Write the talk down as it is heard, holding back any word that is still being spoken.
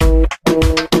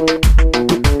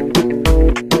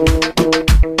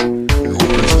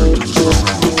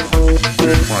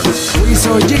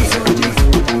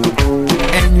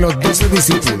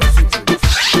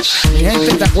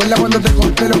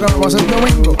lo que me pasó el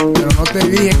domingo, pero no te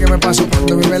dije que me pasó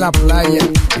cuando vive en la playa.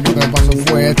 Y lo que me pasó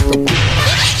fue esto.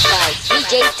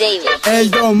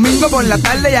 El domingo por la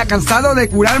tarde, ya cansado de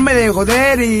curarme, de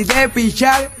joder y de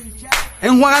pichar,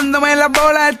 enjuagándome las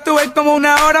bolas, estuve como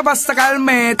una hora para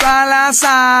sacarme toda la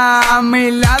sal. A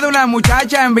mi lado una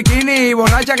muchacha en bikini y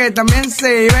borracha que también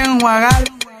se iba a enjuagar.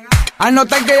 Al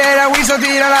notar que ella era Wiso,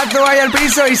 tira la toalla al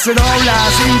piso y se dobla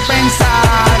sin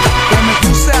pensar. Que me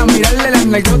puse a mirarle las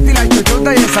nalgotas y la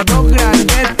chochota y esas dos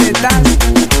grandes tetas.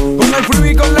 Con el flujo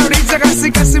y con la brisa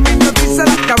casi me hipnotiza.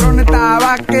 La cabrona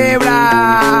estaba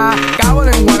quebrada. Acabo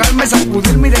de enjuagarme,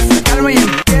 sacudirme y desflecarme y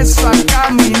empiezo a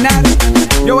caminar.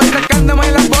 Yo voy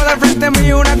rascándome las bolas al frente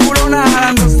mío, una corona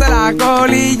jalándose la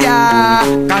colilla.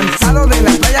 Cansado de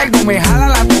la playa, algo me jala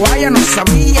la toalla, no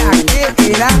sabía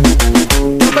qué era.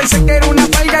 Yo pensé que era una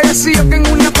palga y así yo que en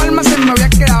una palma se me había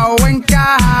quedado en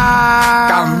caja.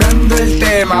 Cambiando el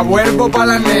tema, vuelvo pa'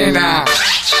 la nena.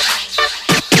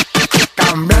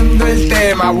 Cambiando el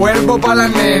tema, vuelvo pa' la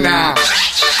nena.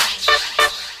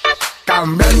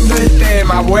 Cambiando el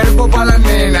tema, vuelvo pa' la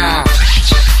nena.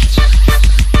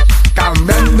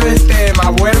 Cambiando el tema,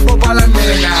 vuelvo pa' la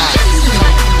nena.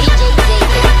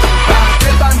 Bájate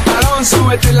el pantalón,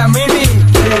 súbete la mini.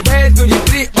 Quiero ver tu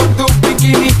G3 o tu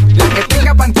bikini. La que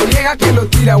tenga pantollega que lo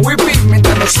tira whipping.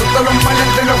 Mientras nosotros los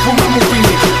maleantes nos fumamos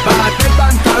pini. Bájate el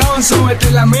pantalón,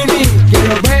 súbete la mini.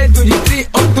 Quiero ver tu G3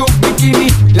 o tu bikini.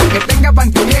 La que tenga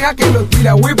pantollega que lo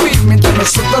tira whipping. Mientras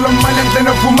nosotros los maleantes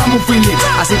nos fumamos pini.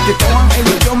 Así que cojan el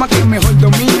idioma que mejor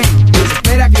dominen.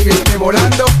 Espera que yo esté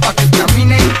volando pa' que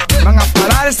caminen. Van a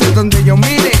pararse donde yo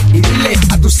mire. Y dile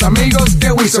a tus amigos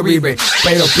que Wiso vive.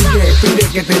 Pero pide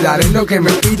que te daré lo que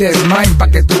me pides, mine. Pa'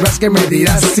 que tú veas que me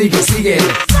dirás, sigue.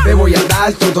 Te voy a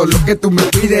dar todo lo que tú me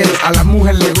pides. A la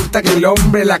mujer le gusta que el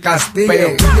hombre la castigue. Pero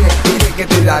pide que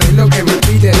te daré lo que me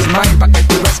pides, mine. Pa' que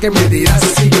tú veas que me dirás,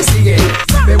 sigue.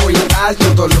 Te voy a dar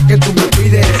todo lo que tú me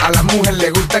pides. A la mujer le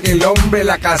gusta que el hombre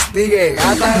la castigue.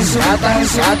 Gata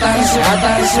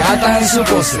en su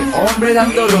pose, hombre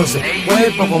dando roce.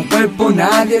 Cuerpo con cuerpo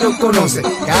nadie lo conoce.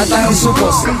 Gata en su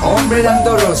pose, hombre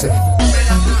dando roce.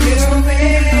 Quiero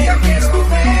ver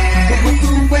como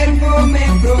tu cuerpo me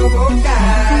provoca.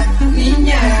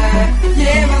 Niña,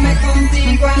 llévame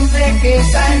contigo antes que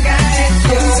salga esto.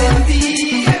 Quiero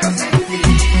sentir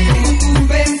como tu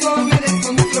beso me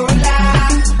descontrola.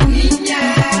 Niña,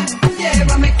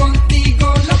 llévame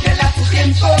contigo, no pierdas tu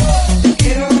tiempo.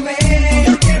 Quiero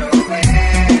ver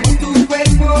como tu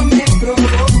cuerpo me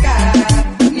provoca.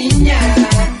 Niña,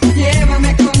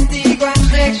 llévame contigo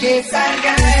antes que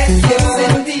salga esto.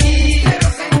 Quiero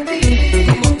sentir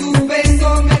como tu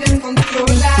beso me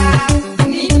descontrola.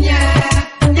 Niña,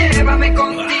 llévame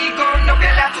contigo, no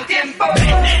pierdas tu tiempo.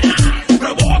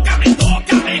 Provócame,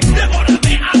 tócame,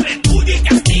 devórame, abre tuyo y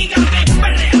castígame.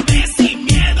 Perréame sin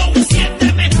miedo,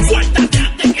 siénteme, suéltate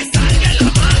antes que salga el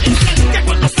amanecer. Que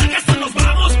cuando salga esto nos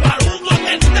vamos para un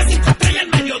hotel de 5 estrellas al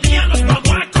mediodía nos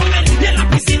vamos a comer. Y en la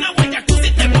piscina o el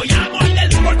jacuzzi te voy a morder.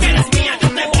 Porque eres mía, yo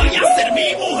te voy a hacer mi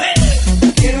mujer.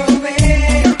 Quiero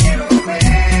ver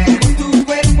como tu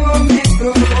cuerpo me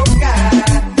provoca.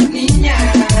 Niña,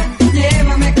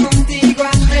 llévame contigo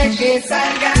antes que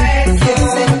salga esto.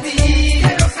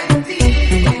 Quiero sentir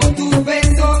como tu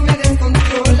beso me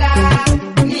descontrola.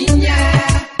 Niña,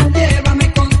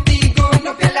 llévame contigo,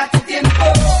 no pierdas tu tiempo.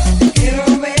 Quiero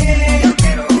ver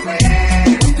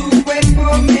como tu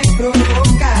cuerpo me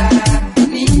provoca.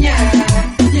 Niña,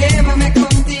 llévame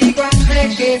contigo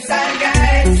antes que salga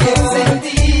esto.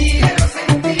 Quiero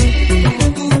sentir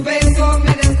como tu beso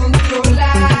me descontrola.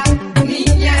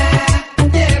 Niña,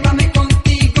 llévame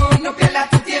contigo, no pierdas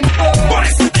tu tiempo. Por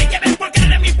eso te lleves porque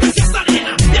eres mi preciosa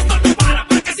nena. Y esto no para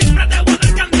porque siempre te voy a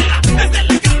dar candela. Desde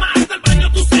la cama hasta el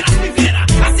baño tú serás mi fiera.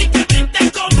 Así que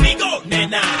vente conmigo,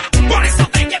 nena. Por eso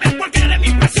te lleves porque eres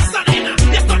mi preciosa nena.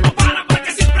 Y esto no para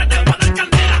porque siempre te voy a dar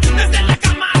candela. Desde la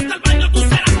cama hasta el baño tú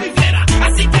serás mi fiera.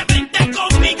 Así que vente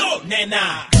conmigo,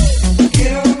 nena.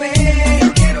 Quiero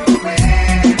ver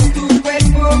como tu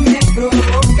cuerpo me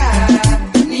provoca.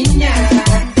 Niña,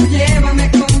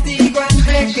 llévame contigo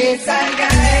antes que salga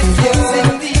esto.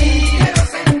 Quiero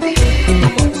sentir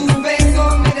como tu beso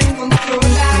me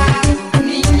descontrola.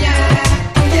 Niña,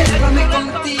 llévame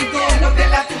contigo, no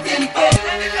pierdas tu tiempo.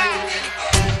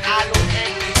 A los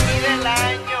MVP del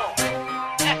año.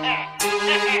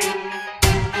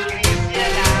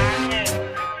 Cristian Ángel,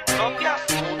 no te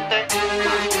asustes, tú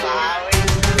sabes.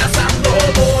 Cazando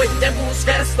voy, en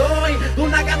busca estoy de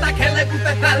una gata que le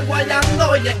gusta estar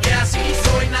guayando. Y es que así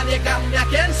soy, nadie cambia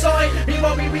quién soy.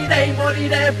 Vivo, viviré y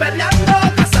moriré peleando.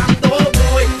 Cazando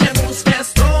voy, en busca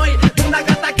estoy de una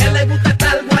gata que le gusta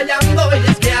estar guayando. Y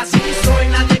es que así soy,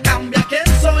 nadie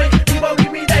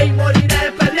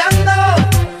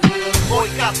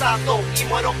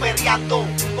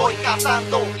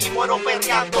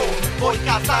perreando. Voy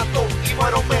cazando y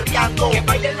muero perreando. Que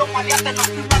bailen los maleantes, no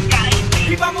firman caín.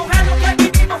 Y vamos a lo que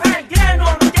vivimos el lleno.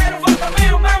 No quiero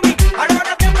fantomeo, mami.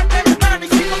 Ahora te meto en mano y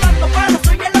sigo dando palos.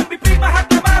 Soy el MVP más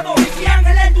acabado. Y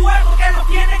Ángel es tu ego que lo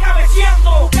tiene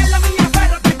cabeceando. Que es la mía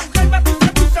perra, te conserva, tú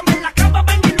sedúceme en la cama,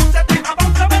 ven y lúcete.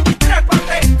 Avanza, ven y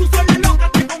trépate. Tú sola loca,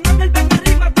 te con Ángel, ven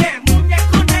arríbate.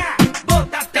 Muñecona,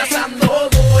 bótate. Cazando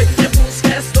voy, en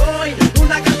busca estoy.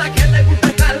 Una gata que le gusta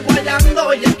estar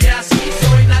guayando. Y es que así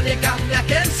soy, nadie cambia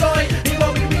quién soy.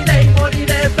 Vivo, viviré y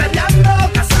moriré peleando.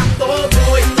 Cazando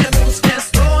voy, en busca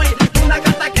estoy. Una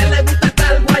gata que le gusta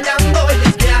estar guayando. Y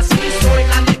es que así soy,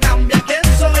 nadie cambia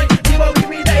quién soy. Vivo,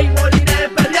 viviré y moriré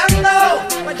peleando.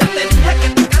 Pues ya te dije que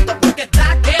te canto porque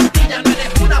está quietilla. No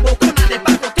eres una bocona de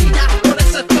pacotilla. Por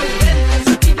eso estoy bien, el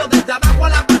sencillo desde abajo a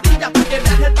la patilla. Porque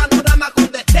viaje el panorama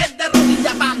cuando estés de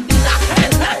rodillas, bandida.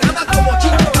 En la cama como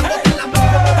chico, cuando te la muevo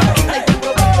como bandida. Y te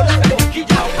provoco las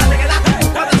cosquillas. Para que las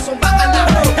ocupadas son bajas las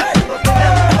botas.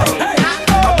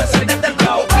 Vamos a salir del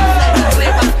rabo,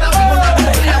 arrebatado y con la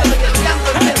pelea. Voy cambiando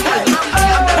el mental,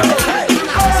 cambiando la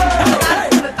retina. Sin parar,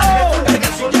 con el tanque de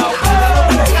gasolina.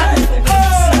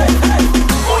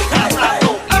 Voy cazando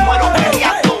y muero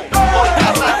perreando. Voy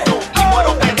cazando y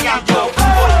muero perreando.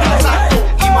 Voy cazando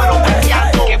y muero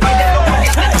perreando. Que bailen los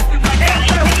maleantes, no firman caín.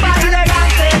 Es un par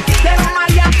elegante de los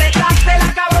maleantes. Date la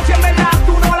cabrón si en verdad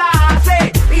tú no la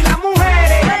haces. Y las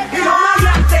mujeres y los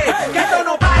maleantes. Que esto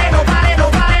no pare, no pare, no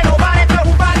pare, no pare. Esto es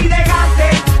un par elegante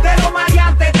de los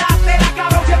maleantes. Date la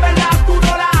cabrón si en verdad tú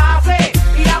no la haces.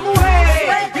 Y las mujeres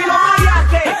y los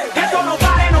maleantes. Que esto no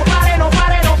pare, no pare, no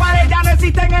pare, no pare. Ya no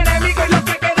existen enemigos y los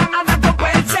que quedan andan con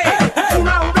perse.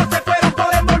 Uno a uno se fueron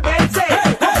por envolverse.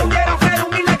 Confundieron ser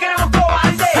humildes que éramos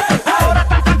cobardes. Ahora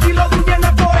están tranquilos durmiendo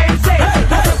en forense.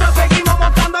 Nosotros seguimos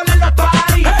montándole en los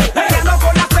paris. Peleando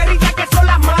con las perrillas que son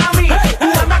las mami.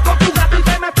 Jugando con tu gato y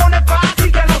se me pone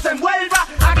fácil. Que no se envuelva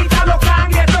a quitar los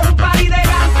cangres. Esto es un party de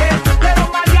gantes, de los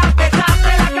maleantes.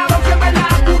 Date la cabrón si en verdad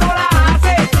tú no la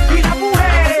haces. Y las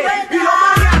mujeres y los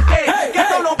maleantes. Que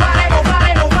esto no pare, no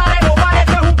pare, no pare, no pare.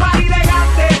 Esto es un party de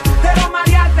gantes, de los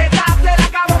maleantes. Date la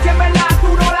cabrón si en verdad tú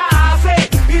no la haces.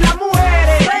 Y las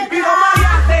mujeres y los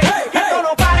maleantes. Que esto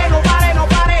no pare, no pare, no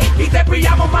pare. Y te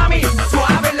pillamos, mami,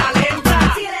 suave en la lenta.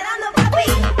 Acelerando, papi.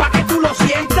 Pa' que tú lo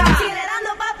sientas.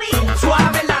 Acelerando, papi.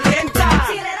 Suave en la lenta.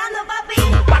 Acelerando, papi.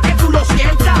 Pa' que tú lo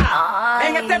sientas.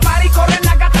 En este party corren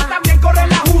las gatas, también corren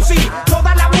las Uzi.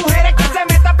 Todas las mujeres que se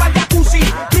metan pa'l jacuzzi.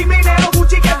 Criminero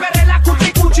Gucci que perre la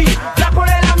cuchi cuchi. La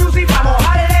pone la music, vamos a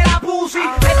darle la pussy.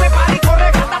 Este party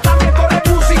corre gatas, también corre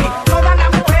pussy. Todas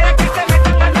las mujeres que se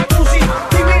metan pa'l jacuzzi.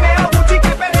 Criminero Gucci que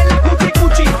perre la cuchi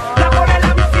cuchi. La pone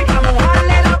la music, vamos a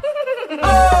darle la.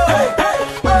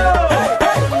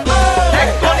 El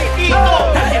conejito,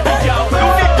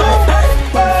 Looney Tunes,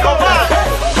 lo más.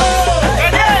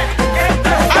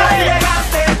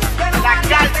 La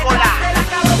cálcola.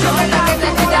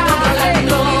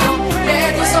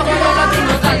 De tus ojos yo la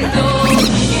tengo tanto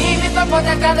y mi cuerpo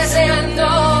te está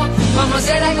deseando. Vamos a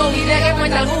hacer algo y dejemos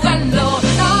estar jugando.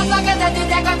 No toques de ti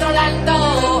te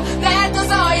controlando. De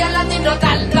tus ojos yo la tengo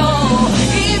tanto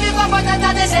y mi cuerpo te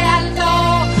está deseando.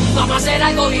 Vamos a hacer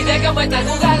algo y dejemos estar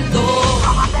jugando.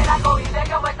 Vamos a hacer algo y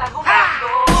dejemos estar jugando.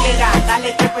 Mira,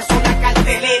 dale que empezó la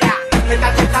cartelera. Me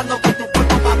estás tentando con tu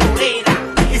cuerpo madurera.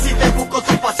 Y si te busco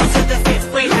su paso se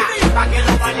desespera. Pa' que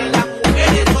lo bailen las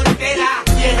mujeres solteras.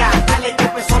 Mira, dale que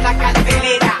empezó la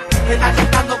cartelera. Me estás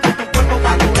tentando con tu cuerpo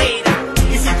madurera.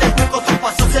 Y si te busco su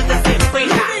paso se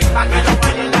desespera. Pa' que lo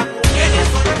bailen las mujeres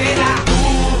solteras.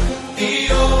 Tú y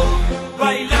yo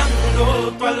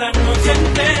bailando toda la noche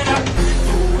entera.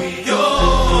 Tú y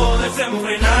yo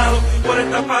desenfrenados por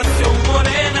esta pasión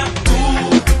morena.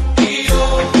 Tú y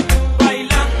yo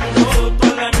bailando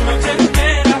toda la noche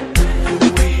entera. Tú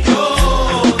y yo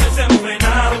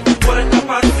desenfrenados por esta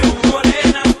pasión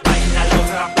morena. Bailalo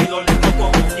rápido, lento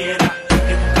como quiera.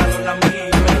 Que tu calor la mía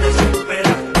me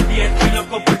desespera. Y estoy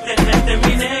loco por tenerte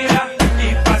mi negra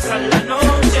y pasar la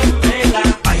noche en vela.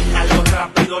 Bailalo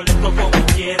rápido, lento como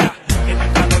quiera. Que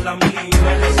tu calor la mía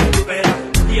me desespera.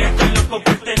 Y estoy loco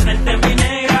por tenerte mi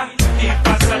negra y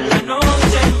pasar la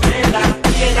noche en vela.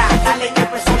 Mira, dale que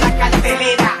empezó la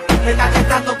cartelera. Me estás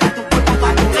tentando con tu cuerpo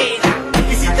madurera.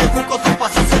 Y si te busco su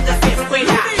paso se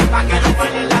desespera. Pa' que lo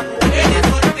bailen las mujeres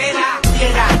solteras.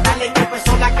 Mira, dale que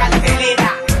empezó la cartelera.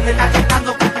 Me estás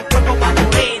tentando con tu cuerpo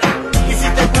madurera. Y si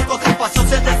te busco su paso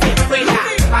se desespera.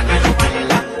 Pa' que lo bailen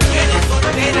las mujeres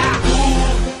solteras.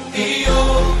 Tú y yo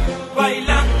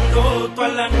bailando toda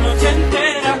la noche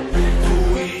entera.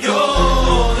 Tú y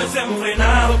yo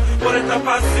desenfrenados por esta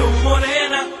pasión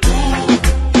morena.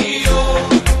 Tú y yo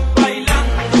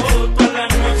bailando toda la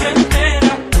noche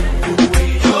entera. Tú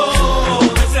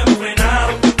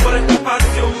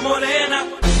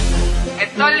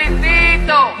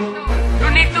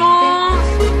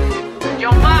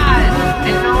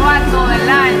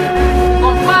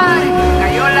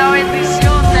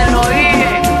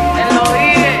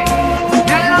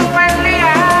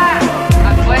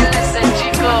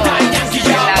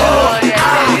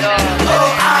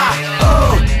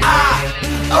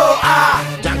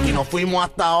fuimos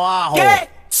hasta abajo. ¿Qué?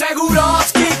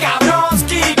 Seguroski,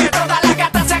 cabroski, que todas las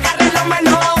gatas se agarren los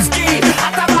meloski.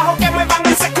 Hasta abajo que muevan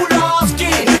ese culoski,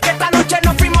 que esta noche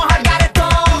nos fuimos al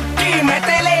garetoski.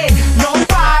 Métele, no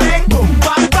paren, boom,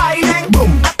 bailen,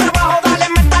 boom. Hasta abajo dale,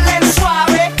 métale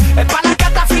suave. Es pa' las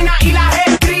gatas finas y las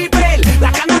stripper,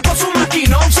 las que andan con su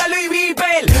maquinón, celo y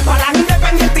viper. Pa' las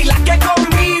independientes y las que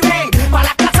conviven, pa'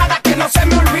 las casadas que no se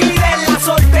me olviden. Las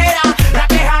solteras, las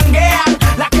que janguean,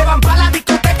 las que van pa' la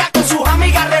discoteca con sus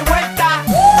amigas revueltas.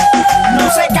 No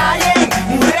se callen,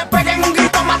 mujeres peguen un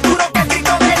grito más duro que el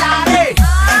grito del are.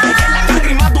 Ella es la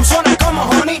country más dulzona como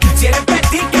honey. Si eres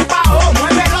petit, que pajo,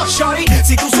 mueve los shorty.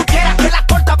 Si tú supieras que la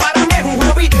corta para mí es un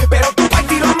hobby, pero tú pa'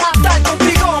 tiro a matar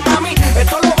contigo, mami.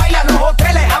 Esto lo bailan los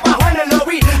hoteles, abajo en el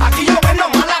lobby. Aquí yo vendo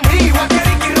malandrí, igual que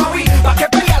Ricky Robbie. Pa' que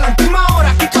pelea la última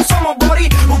hora, aquí todos somos body.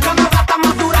 Buscando gatas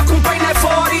más duras que un peine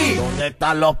 40. ¿Dónde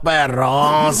están los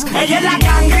perros? Ella es la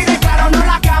cangri, de claro no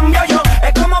la cambio yo.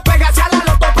 Es como pegarse a la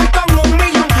loto pues con 1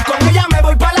 millón. Con ella me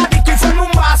voy pa' la disco y formo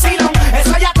un vacilón.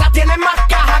 Eso allá atrás tiene más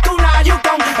caja que una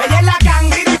Yukon. Ella es la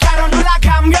cangri, de claro no la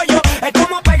cambio yo. Es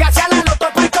como pegarse a la loto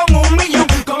pues con 1 millón.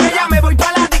 Con ella me voy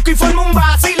pa' la disco y formo un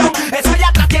vacilón. Eso allá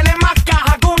atrás tiene más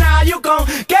caja que una Yukon.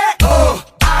 ¿Qué? Oh,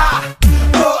 ah,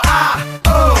 oh, ah,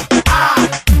 oh, ah.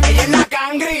 Ella es la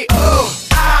cangri, oh,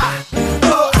 ah,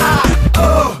 oh, ah,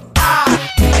 oh, ah.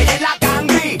 Ella es la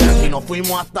cangri. Y nos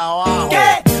fuimos hasta abajo.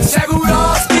 ¿Qué?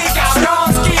 Seguroski,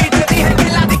 cabroski, te dije que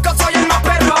en la disco soy el más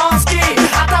perroski.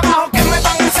 Hasta abajo que me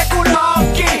van ese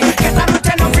culoski, que esta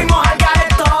noche nos fuimos al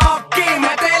garetoski.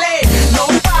 Métele, no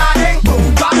paren,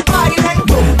 boom, bailen,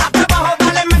 boom. Hasta abajo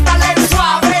dale, métale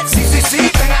suave.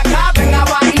 Sí, ven acá, ven a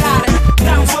bailar.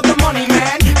 Down for the money,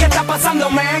 man, ¿qué está pasando,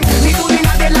 man? Ni tú ni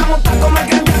nadie la monta como el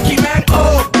gran Yankee, man.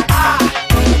 Oh, ah,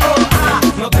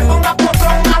 no te pongas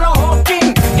potrón a los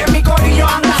Hawking, que mi corillo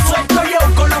anda suelto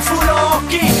yo con los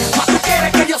fuloski. Más tú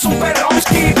quieres que yo soy un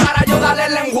perronski, para yo darle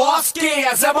el lenguoski,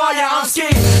 ese boyanski.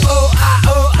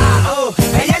 Oh,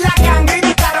 ella es la cangri,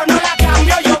 de claro no la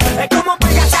cambio yo. Es como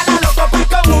pegarse a la loto pues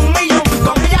con 1 millón.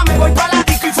 Con ella me voy pa' la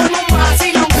disco y formo un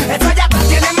vacilón. Eso allá atrás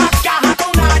tiene más caja que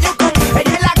una Yukon.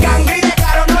 Ella es la cangri, de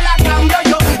claro no la cambio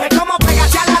yo. Es como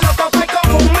pegarse a la loto pues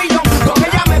con 1 millón. Con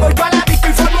ella me voy pa' la disco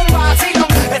y formo un vacilón.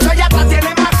 Eso allá atrás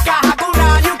tiene más caja que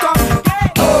una Yukon.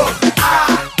 Oh,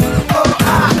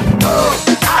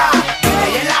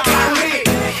 ella es la cangri.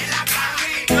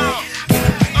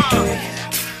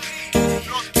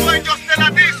 Los dueños de la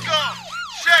disco,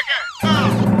 cheque.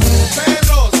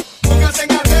 Perros, pónganse a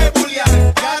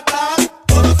rebuliar. Gatas,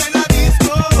 todos en la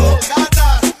disco.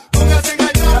 Gatas, pónganse a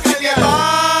llamarle.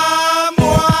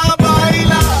 Vamos a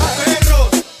bailar. Perros,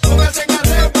 pónganse a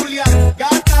rebuliar.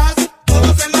 Gatas,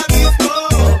 todos en la disco.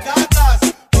 Gatas,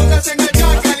 pónganse a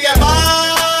llamarle.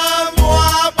 Vamos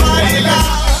a bailar.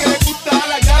 Que les gusta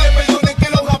la llave, perdonen que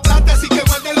los aplate, así que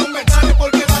guarden los metales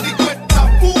porque la disco está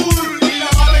full. Y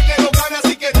la madre que lo gana,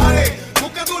 así que dale.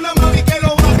 Búscate una mami que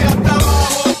lo baje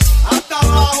hasta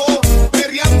abajo,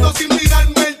 perreando sin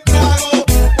mirarme el trago.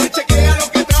 Pues chequea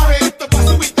lo que traje, esto es pa'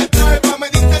 subirte el traje, pa'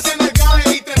 medirte ese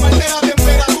negaje y treparte la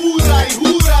temperatura. Y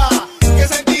jura que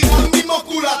sentirás mi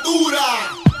musculatura.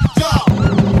 Ya.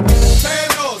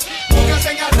 Perros,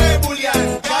 pónganse a rebuliar.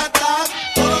 Gatas,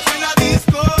 todos en la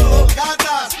disco.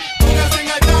 Gatas, pónganse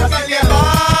a llamarle.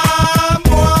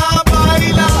 Vamos a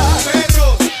bailar.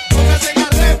 Perros, pónganse a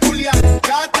rebuliar.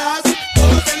 Gatas,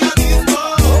 todos en la disco.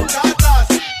 Gatas,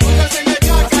 pónganse a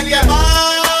llamarle.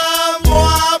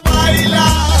 Vamos a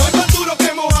bailar. Soy más duro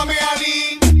que Mohamed Ali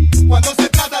cuando se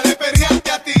trata de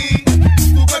perrearte a ti.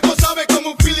 Tu cuerpo sabe como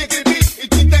un feeling creepy y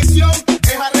tu intención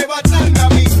es arrebatarme a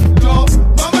mí. Yo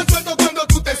no me suelto cuando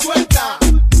tú te sueltas.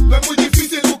 No es muy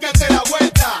difícil buscarte la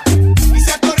vuelta. Y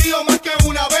si has corrido más que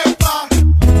una vez, pa,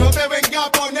 no te vengas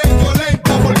a poner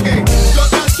violenta porque yo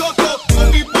te azoto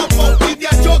con mi popo y te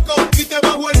achoco y te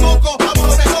bajo el moco a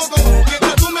voz de loco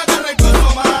mientras tú me agarras el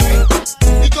coso, mae.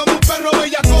 Y como un perro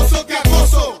bellacoso te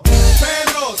acoso.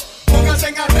 Perros, pónganse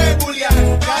a rebuliar.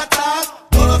 Gatas,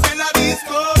 todos en la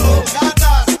disco.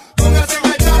 Gatas, pónganse a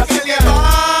llamarle.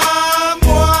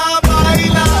 Vamos a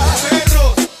bailar.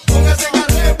 Perros, pónganse a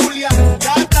rebuliar.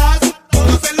 Gatas,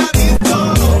 todos en la disco.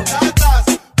 Gatas,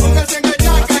 pónganse a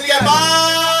llamarle.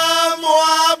 Vamos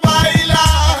a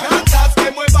bailar. Gatas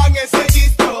que muevan ese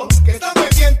distro, que están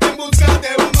pendientes en busca de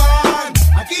un man.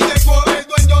 Aquí llegó el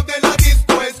dueño de la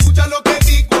disco. Escucha lo que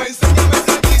digo, enséñame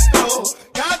ese distro.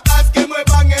 Gatas que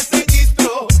muevan ese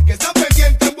distro, que están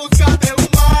pendientes en busca de un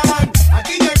man.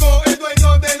 Aquí llegó el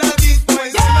dueño de la disco.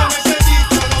 Enséñame ese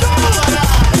distro. No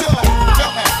se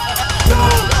para.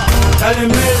 Dale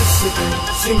merce,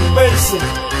 sin verse.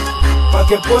 pa'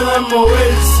 que puedan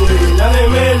moverse, la de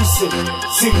verse,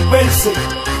 sin verse,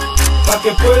 pa'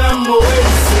 que puedan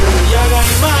moverse, y hagan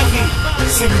imagen,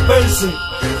 sin verse,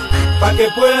 pa' que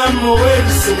puedan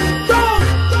moverse,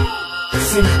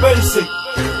 sin verse,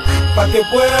 pa' que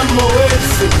puedan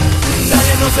moverse.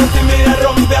 Dale, no se timida,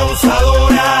 rompe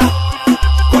abusadora,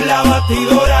 con la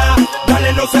batidora.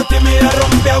 Dale, no se timida,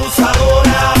 rompe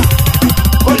abusadora,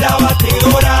 con la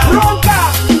batidora.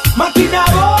 Ronca,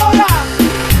 maquinadora,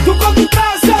 tú con tu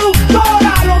traje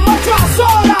seductora, los machos a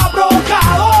sola,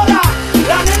 provocadora,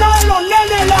 la nena de los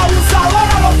nenes, la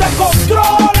abusadora, los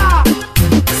descontrola.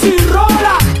 Si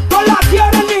rola, no la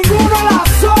tiene ninguno, la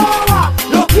soba,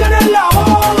 lo tiene en la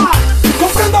boba.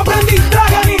 Comprendo, aprendí,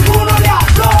 traga, ninguno le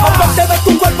afloja. Aparte de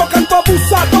tu cuerpo, canto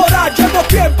abusadora, llevo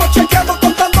tiempo chequeando,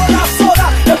 contando las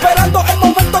horas, esperando el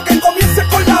momento que comience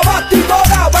con la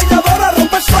batidora. Bailadora,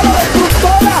 rompe el suelo,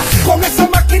 destructora, con esa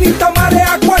maquinita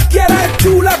marea cualquiera, es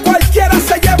chula, cualquiera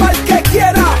se lleva el que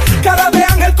quiera. Cara de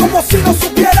ángel como si no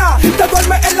supiera, te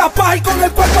duerme en la paz y con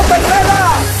el cuerpo te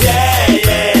enreda. Yeah,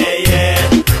 yeah, yeah.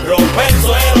 Rompe el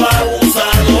suelo,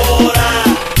 abusadora.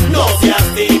 No seas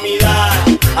tímida,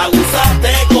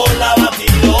 abusate con la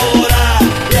batidora.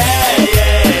 Yeah,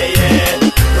 yeah, yeah.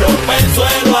 Rompe el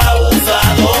suelo,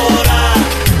 abusadora.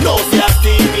 No seas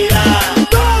tímida.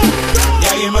 Y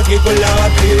alguien más aquí con la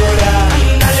batidora.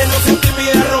 Dale, no seas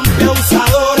tímida, rompe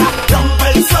abusadora. Rompe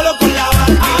el suelo con la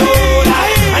batidora.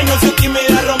 Ay, no seas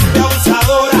tímida, rompe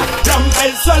abusadora. Rompe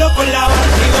el suelo con la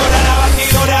batidora. La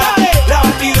batidora, la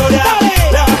batidora,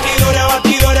 la batidora,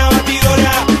 batidora,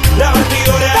 batidora, la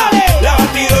batidora, la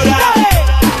batidora.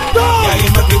 Y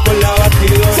alguien más aquí con la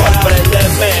batidora.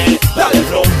 Sorpréndeme, dale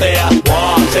frontera.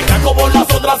 Wow, checa como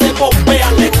las otras se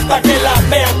pompean. Le gusta que las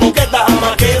vean coquetas,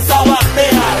 ama que esa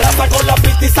batea. Raza con la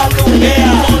pista y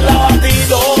sandunguea. Con la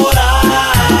batidora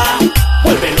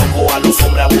vuelve loco a los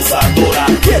hombres abusadora.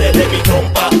 Quiere de mi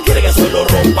trompa, quiere que solo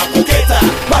rompa coqueta.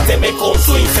 Máteme con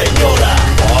su señora.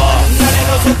 Dale,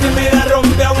 no seas tímida,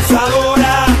 rompe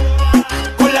abusadora,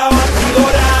 con la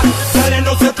batidora. Dale,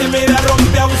 no seas tímida,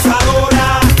 rompe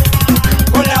abusadora,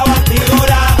 con la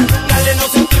batidora. Dale, no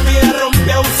seas tímida,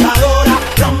 rompe abusadora.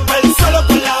 Rompe el suelo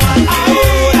con la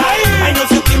batidora. Ay, no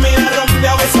seas tímida, rompe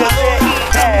abusadora.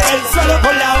 Rompe el suelo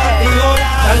con la batidora.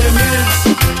 Dale, verse,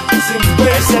 sin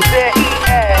verse,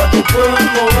 pa' que puedan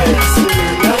moverse.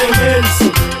 Dale, verse,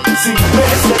 sin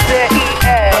verse,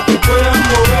 pa' que puedan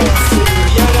moverse.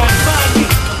 Y hagan magia,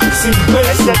 sin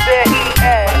verse,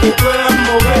 pa' que puedan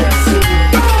moverse.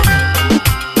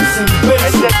 Sin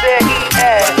verse,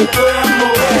 pa' que puedan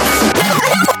moverse.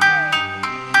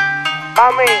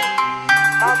 Mami,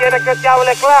 ¿quieres que te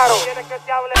hable claro?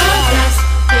 Hablas,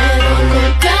 pero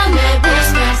nunca me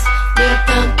buscas, ni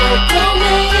tampoco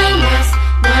me llamas.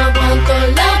 No aguanto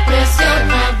la presión,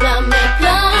 háblame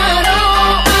claro.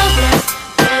 Hablas,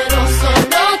 pero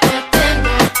solo te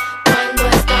tengo cuando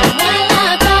estamos en la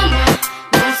cama.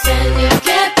 No sé ni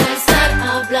qué pensar,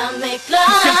 háblame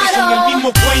Siempre con el claro. mismo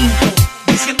cuento,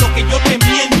 diciendo que yo te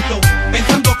miento,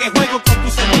 pensando que juego con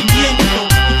tus sentimientos.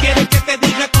 Tú quieres que te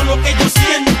diga todo lo que yo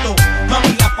siento.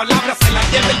 Mami, las palabras se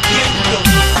las lleva el viento.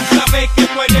 Tú sabes que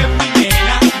tú eres mi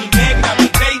nena, mi negra, mi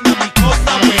reina, mi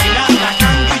cosa buena. La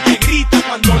cambio y te grita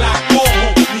cuando la cojo.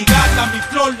 Mi gata, mi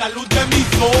flor, la luz de mis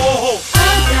ojos.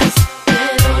 Hablas,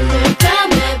 pero nunca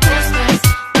me buscas,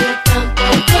 ni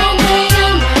tampoco me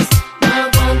llamas. No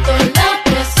aguanto la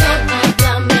presión,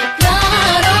 háblame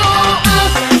claro.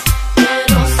 Hablas,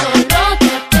 pero solo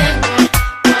te tengo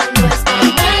cuando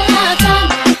estamos en la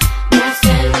cama. No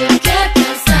sé ni qué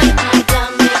pensar,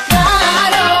 háblame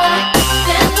claro.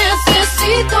 Te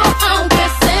necesito aunque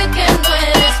sé que no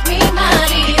eres mi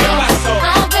marido.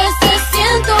 A veces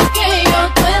siento que yo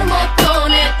duermo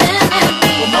con el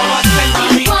enemigo.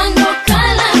 Y cuando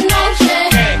cae la noche,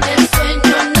 el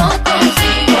sueño no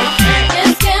consigo.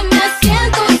 Es que me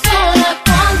siento sola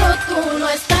cuando tú no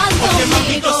estás Oye,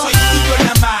 mamito, conmigo. soy tuyo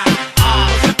nada más.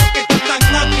 No sé por qué tú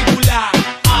tan atribulada.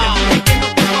 Te dije que no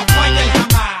te va a fallar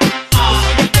jamás. Yo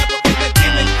soy el gato que te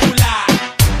tiene chula.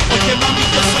 Oye,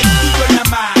 mamito, soy tuyo nada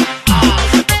más. No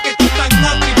sé por qué tú tan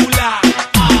atribulada. Te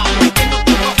dije que no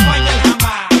te va a fallar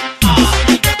jamás. Yo soy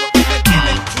el gato que te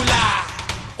tiene chula.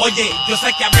 Oye, yo sé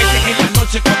que a veces en la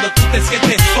noche cuando tú te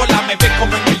sientes sola me ves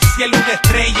como en el cielo una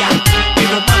estrella.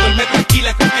 Pero más duerme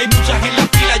tranquila que aunque hay muchas en la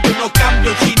fila, yo no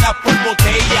cambio China por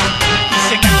botella.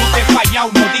 Dicen que tú te he fallado,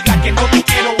 no digas que no te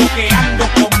quiero o que ando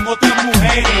con otras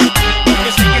mujeres.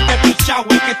 Porque sé que te he pichado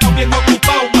y que estoy bien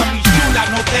ocupado, mami chula,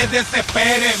 no te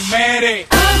desesperes, mere.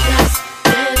 Hablas,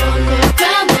 pero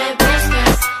nunca me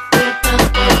buscas, ni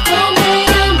tampoco me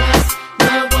llamas. No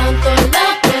aguanto la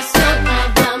presión,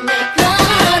 háblame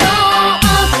claro.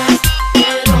 Hablas,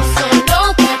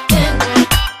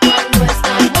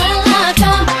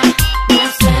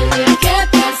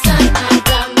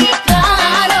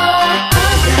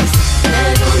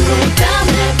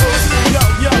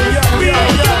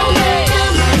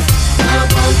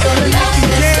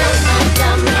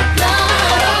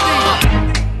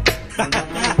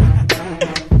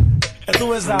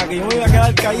 que yo me iba a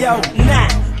quedar callado. Nah.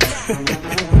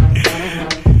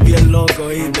 Bien loco,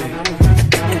 ¿viste?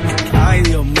 Ay,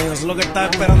 Dios mío, eso es lo que estaba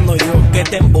esperando yo. Que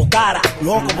te embocara,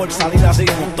 loco por salir así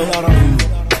como estoy ahora mismo.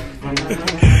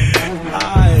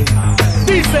 Ay.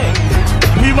 Dice,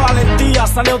 mi valentía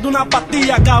salió de una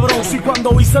pastilla, cabrón. Si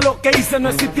cuando hice lo que hice no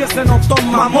existiese, no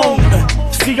ton mamón.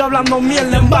 Sigue hablando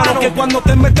mierda en vano, que cuando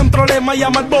te meten problemas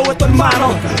llama al bobo de tu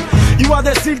hermano. Iba a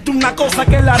decirte una cosa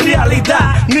que es la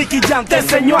realidad. Nicky Jam te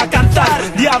enseñó a cantar.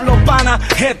 Diablo pana,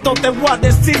 esto te voy a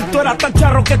decir. Tú eras tan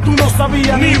charro que tú no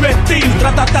sabías ni vestir.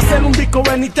 Trataste de hacer un disco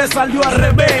ven y te salió al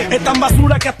revés. Es tan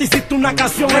basura que te hiciste una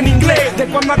canción en inglés. De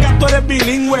cuando acá tú eres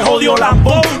bilingüe, jodió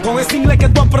lambón. Con ese inglés que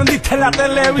tú aprendiste en la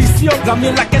televisión. La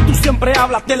mierda que tú siempre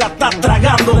hablas te la estás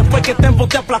tragando. Después que Tempo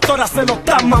te aplastó ahora se lo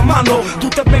estás mamando.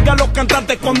 Tú te pegas a los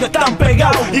cantantes cuando están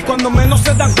pegados. Y cuando menos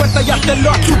se dan cuenta ya te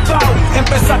lo has chupado.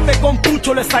 Empezaste con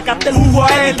Pucho, le sacaste el jugo a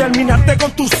él. Terminaste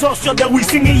con tus socios de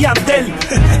Wisin y Yandel.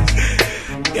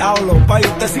 Diablo, pay,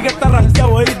 usted sí que está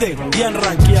rankeado, ¿oíste? Bien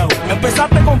rankeado.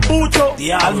 Empezaste con Pucho,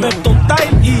 Alberto Tail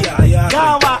y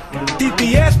Cava,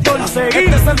 Titi Héctor,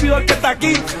 este servidor que está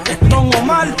aquí, Don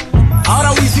Omar,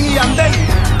 ahora Wisin y Yandel.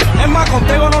 Es más, con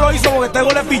Tego no lo hizo porque Tego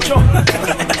le pichó.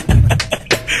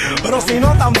 Pero si no,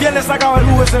 también le sacaba el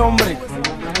jugo a ese hombre.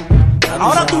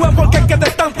 Ahora tú ves por qué es que te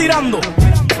están tirando.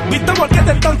 ¿Viste por qué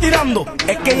te están tirando?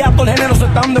 Es que ya todo el género se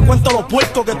está dando cuenta de lo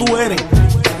puerco que tú eres.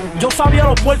 Yo sabía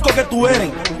lo puerco que tú eres,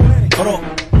 pero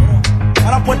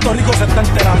ahora Puerto Rico se está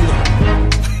enterando.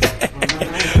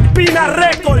 P.R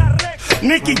Regeatton,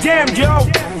 Nicky Jam, yo.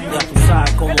 Ya tú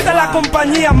sabes cómo esta es la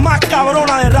compañía más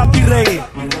cabrona de rap y reggae.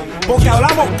 Porque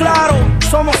hablamos claro,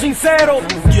 somos sinceros.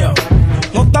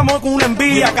 No estamos con una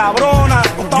envidia cabrona.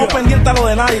 No estamos pendientes a lo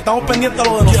de nadie, estamos pendientes a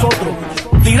lo de nosotros.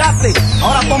 Tiraste,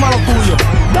 ahora toma lo tuyo.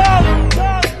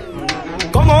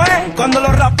 ¿Cómo es? Cuando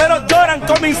los raperos lloran,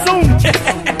 coming soon.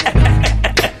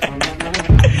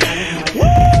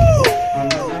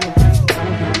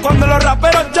 Cuando los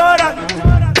raperos lloran,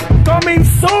 coming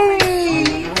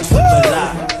soon. Eso es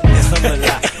verdad, eso es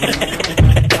verdad.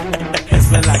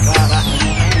 Esa es la clara.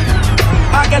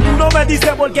 A que tú no me dices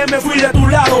por qué me fui de tu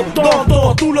lado.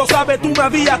 Tonto, tú lo sabes, tú me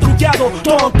habías truqueado.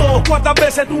 Tonto, cuántas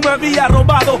veces tú me habías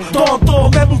robado. Tonto,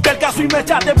 me busqué el caso y me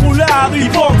echaste por lado.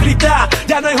 Hipócrita,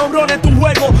 ya no hay hombrón en tu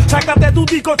juego. Sácate tu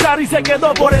disco char y se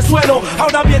quedó por el suelo.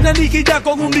 Ahora viene Nicky ya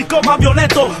con un disco más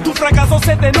violento. Tu fracaso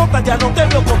se te nota, ya no te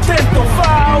veo contento.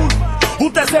 Foul.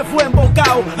 Usted se fue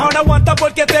embocado, ahora aguanta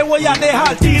porque te voy a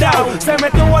dejar tirado. Se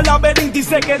metió al laberinto y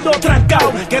se quedó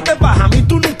trancado. ¿Qué te pasa? A mí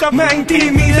tú nunca me has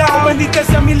intimidado. Vendiste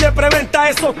 100,000 de preventa,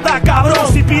 eso está cabrón.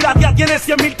 Si piratea tienes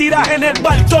 100,000 tirajes en el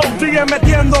balcón. Sigue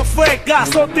metiendo fue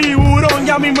caso tiburón.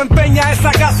 Ya mismo empeña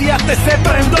esa casa y hazte ese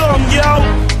prendón, yo.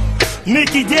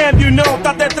 Nicky Jam, you know,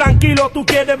 estate tranquilo, tú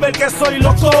quieres ver que soy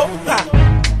loco.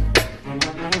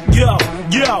 Yo,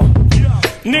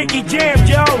 Nicky Jam,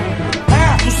 yo.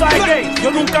 Tú sabes que yo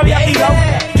nunca había tirado.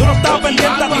 Yo no estaba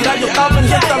pendiente a tirar, yo estaba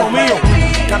pendiente a lo mío.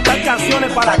 Cantar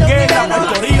canciones para aquella, para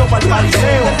el corillo, para el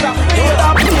pariseo. Yo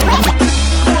estaba...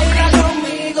 Baila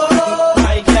conmigo,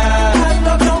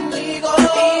 hazlo conmigo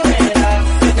y verás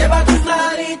que te va a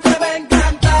gustar y te va a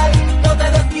encantar. No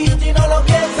te desquites y no lo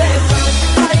pienses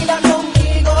más. Baila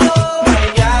conmigo,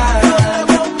 hazlo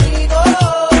conmigo,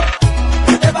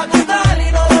 que te va a gustar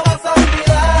y no lo vas a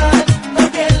olvidar. No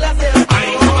pierdas el tiempo. Ay,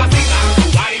 mamacita, tu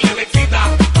baile me excita.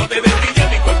 No te desquites,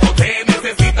 mi cuerpo te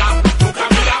necesita. Nunca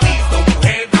me la he visto,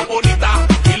 mujer tan bonita.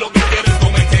 Y lo que quieres es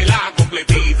comértela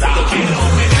completita. Lo quiero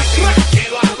ver así.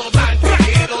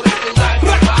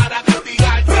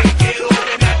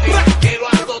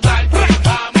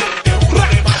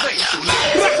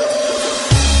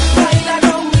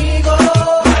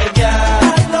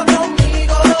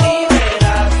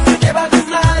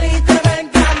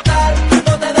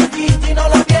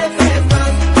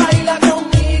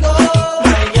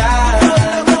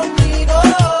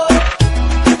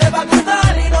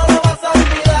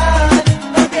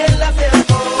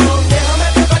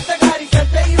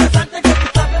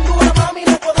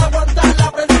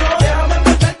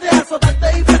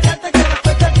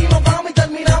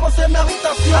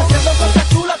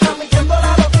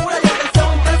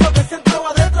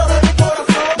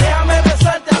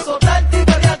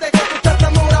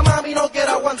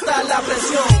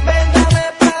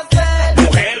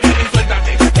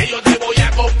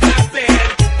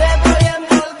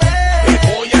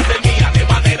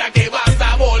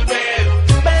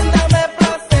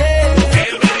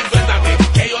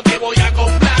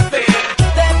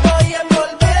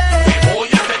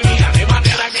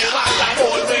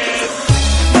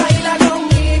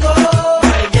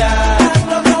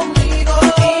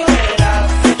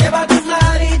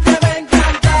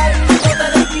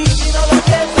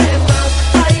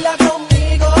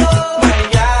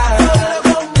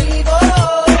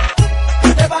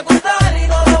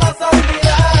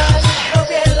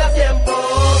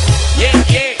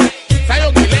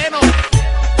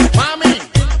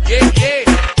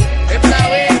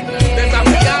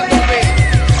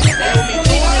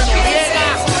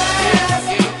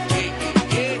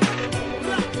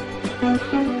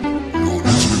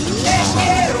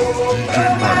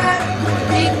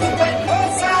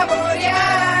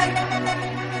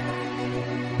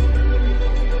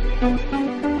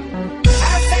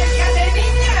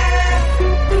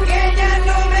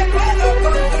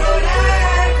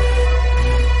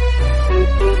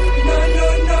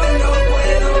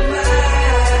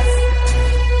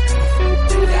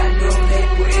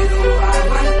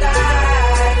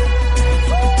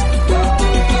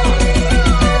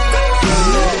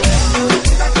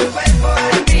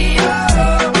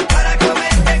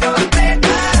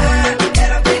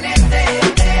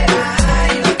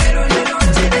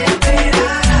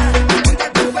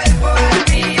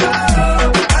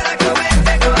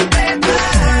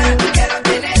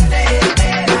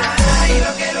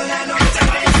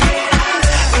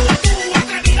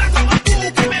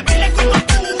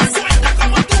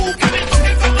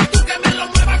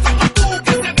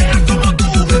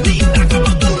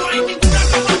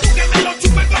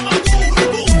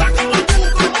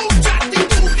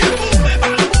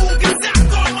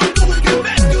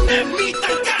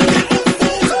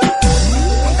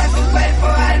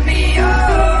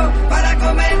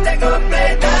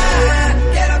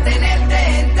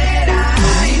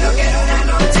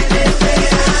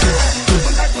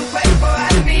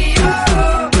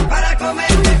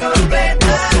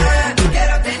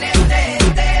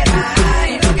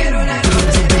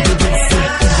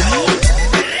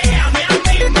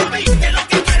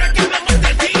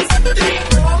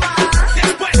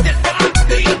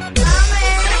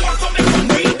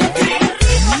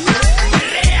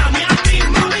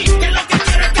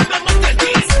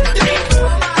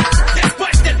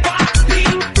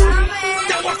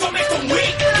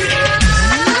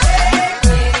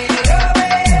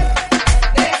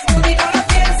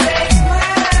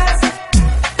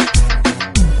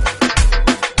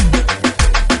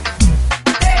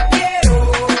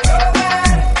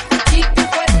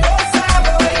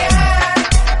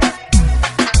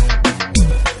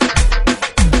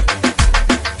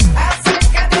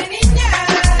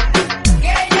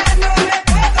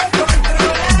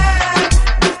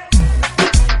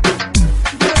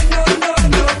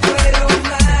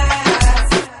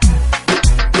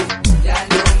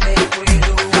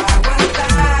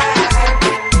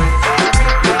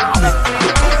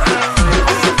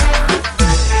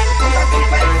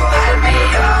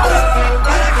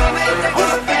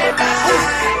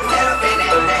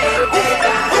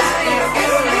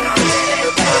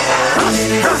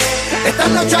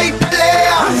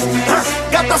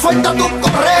 Gata, suelta tus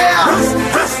correas.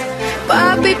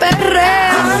 Papi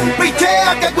perrea,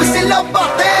 Pichea que Wisin las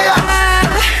batea.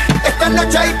 Esta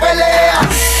noche hay pelea.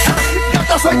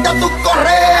 Gata, suelta tus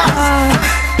correas.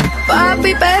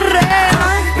 papi perrea.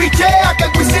 Pichea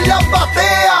que Wisin las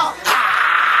batea.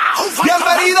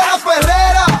 Bienvenida a la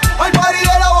perrera, al party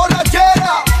de la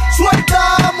borrachera.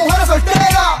 Suelta, mujer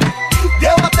soltera.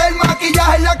 Llévate el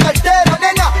maquillaje en la cartera,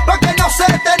 nena, pa' que no se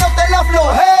te note la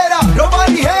flojera. Ropa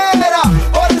ligera,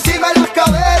 por encima de las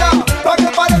caderas, pa' que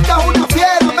parezcas una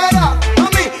fiera. Mira, a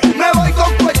mí me voy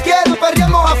con cualquiera,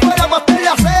 perreamos afuera pa' estar en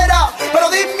la acera. Pero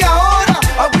dime ahora,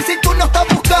 a ver si tú no estás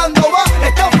buscando, va,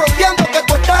 estás fronteando que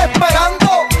tú estás esperando.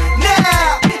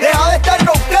 Nena, deja de estar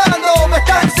roncando, me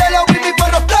estás en celo y mi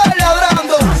perro está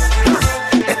ladrando.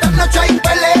 Esta noche hay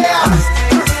peleas,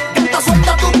 Gata,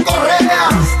 suelta tus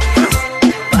correas.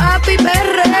 Papi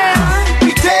perrea,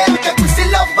 Pichea que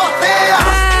Wisin las batea.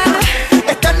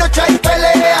 Esta noche hay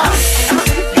peleas,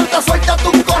 Gata, suelta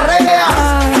tus correas.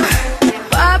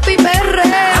 papi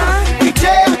perrea.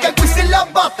 Pichea que Wisin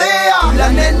las batea. La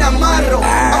nena amarro,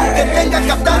 aunque tenga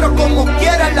catarro, como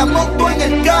quiera la monto en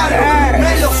el carro.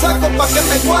 Me lo saco pa' que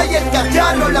me guaye el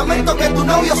cacharro. Lamento que tu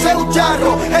novio sea un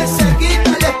charro. Enseguida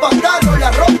le espantarro,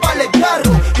 la ropa le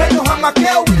carro. Me lo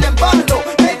jamaqueo y le embarro.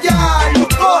 Ella lo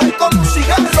coge como un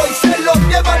cigarro y se lo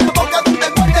lleva a la boca donde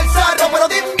guarda el sarro. Pero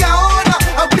dime ahora,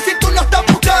 a ver si tú no estás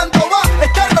buscando, va,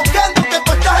 estás roncando que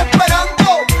tú estás esperando.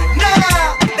 Nena,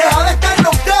 deja de estar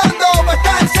roncando, me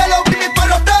estás en celo y mi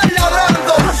perro está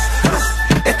ladrando.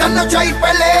 Esta noche hay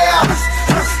peleas,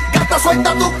 Gata,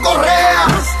 suelta tus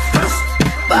correas.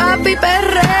 Papi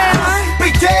perrea,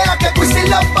 Pichea que Wisin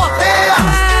las batea.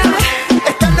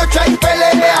 Esta noche hay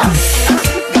peleas,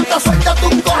 Gata, suelta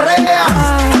tus correas.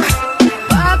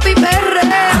 papi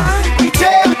perrea.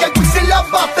 Pichea que Wisin las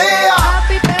batea.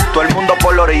 Papi perrea. Todo el mundo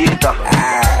por la orillita.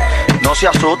 No se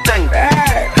asusten.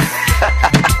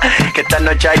 Que esta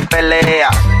noche hay pelea.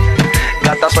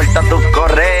 Gata, suelta tus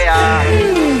correas.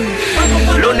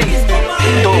 Luni,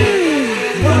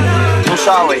 tú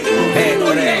sabes.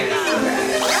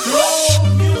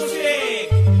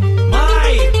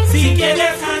 Si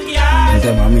quieres janguear,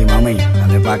 Vente, mami,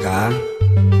 dale pa' acá.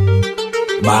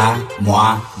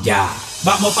 Vamos allá.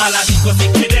 vamos pa' la disco si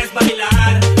quieres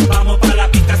bailar. Vamos pa' la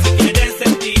pista si quieres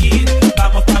sentir.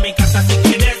 Vamos pa' mi casa si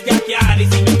quieres yaquear. Y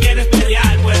si me quieres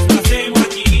pelear, pues lo hacemos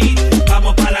aquí.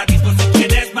 Vamos pa' la disco si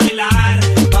quieres bailar.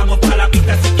 Vamos pa' la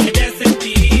pista si quieres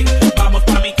sentir. Vamos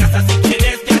pa' mi casa si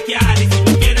quieres yaquear. Y si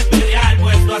me quieres pelear,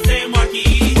 pues lo hacemos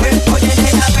aquí. Oye,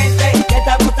 nena, vente, que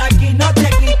estamos aquí, no te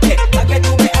quites. Pa' que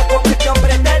tú veas cómo este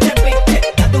hombre te despiste.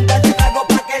 Date un par de tragos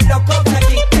pa' que lo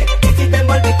conseguiste. Y si te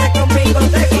envolviste conmigo,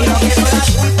 seguro que no la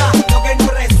culpa. Lo que no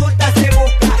resulta se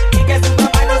busca. Y que su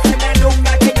mamá no se me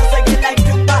nunca. Que yo sé que la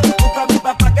chumba. Busca a mi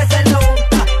papá que se lo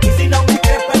unta. Y si no me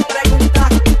crees, pues pregunta.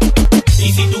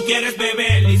 Y si tú quieres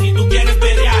beber, y si tú quieres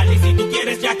pelear, y si tú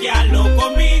quieres yaquearlo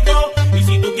conmigo. Y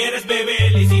si tú quieres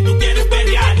beber, y si tú quieres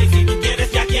pelear, y si tú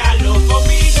quieres yaquearlo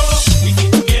conmigo. Y si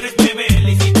tú quieres beber,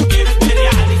 y si tú quieres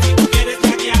pelear, y si tú quieres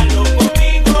yaquearlo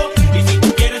conmigo. Y si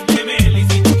tú quieres beber, y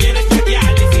si tú quieres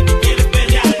yaquear, y si tú quieres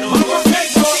pelearlo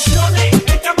conmigo.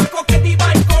 El chamaco que te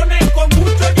balcones, con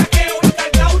mucho yaqueo y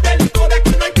cargado de licor.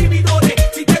 Aquí no hay vividores.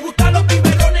 Si te gustan los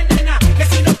biberones, nena, que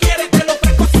si no quieres te lo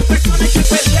ofrezco sin presiones. Que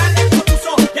pelearle el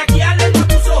abuso, yaquearle el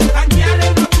abuso, janguearle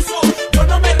el abuso. Yo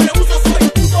no me rehuso, soy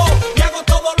puto y hago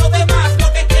todo lo demás. Lo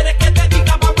que quieres que te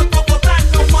diga, vamos a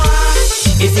cocotarnos más.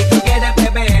 Y si tú quieres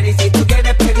beber, y si tú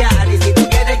quieres pelear, y si tú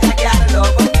quieres yaquearlo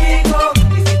conmigo.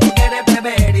 Y si tú quieres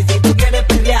beber, y si tú quieres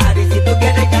pelear, y si tú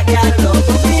quieres yaquearlo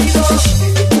conmigo.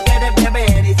 Y si tú quieres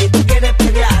beber, y si tú quieres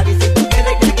pelear, y si tú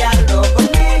quieres yaquearlo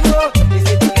conmigo. Y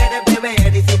si tú quieres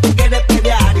beber, y si tú quieres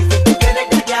pelear, y si tú quieres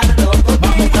yaquearlo Vamos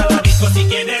conmigo. pa' la disco si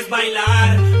quieres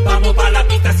bailar. Vamos pa' la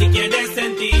pista si quieres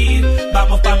sentir.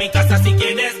 Vamos pa' mi casa si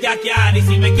quieres yaquear. Y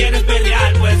si me quieres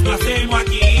pelear, pues lo hacemos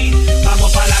aquí.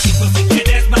 Vamos pa' la disco si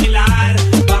quieres bailar.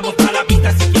 Vamos pa' la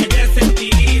pista si quieres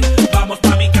sentir. Vamos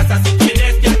pa' mi casa si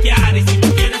quieres yaquear. Y si me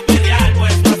quieres pelear,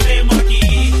 pues lo hacemos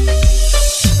aquí.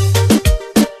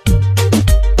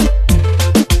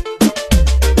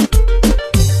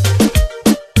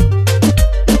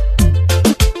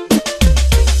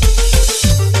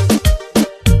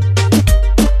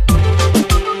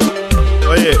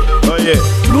 Oye.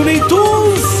 Looney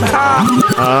Tunes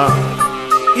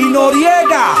y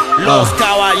Noriega. Los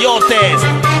caballotes.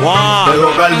 Wow.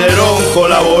 Tego Calderón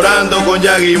colaborando con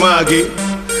Yagi Maki.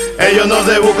 Ellos no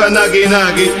se buscan naki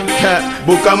naki.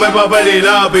 Búscame papel y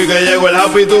lápiz, que llegó el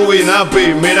happy to be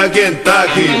nappy. Mira quién está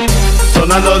aquí.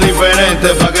 Sonando diferente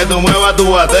pa' que tú muevas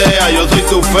tu batea. Yo soy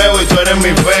tu feo y tú eres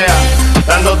mi fea.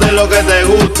 dándote lo que te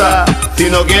gusta. Si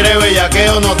no quieres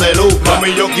bellaqueo, no te luzca.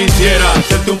 Mami, yo quisiera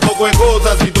hacerte un poco de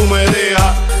cosas si tú me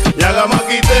dejas. Y haga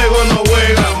maquitego, no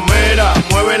juega. Mira,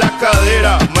 mueve las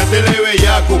caderas, métele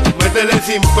bellaco, métele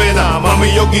sin pena.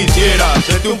 Mami, yo quisiera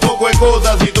hacerte un poco de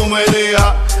cosas si tú me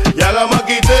dejas. Y haga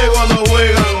maquitego, no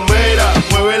juegan. Mira,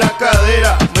 mueve las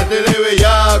caderas, métele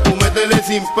bellaco, métele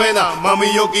sin pena. Mami,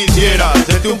 yo quisiera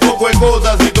hacerte un poco de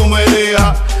cosas si tú me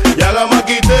dejas. Y haga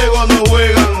maquitego, no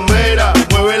juegan. Mira,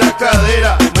 mueve las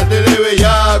caderas, métele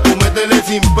bellaco, métele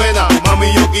sin pena.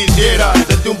 Mami, yo quisiera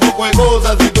hacerte un poco de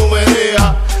cosas si tú me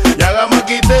dejas. Y haga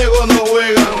maquitego, no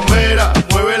juegan. Mira,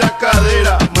 mueve las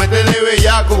caderas, métele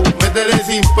bellaco, métele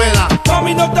sin pena.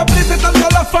 Mami, no te aprietes tanto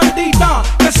la faldita,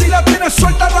 que si la tienes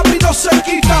suelta rápido se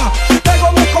quita.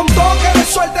 Tego me contó que eres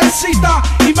sueltecita,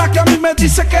 y más que a mí me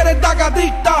dice que eres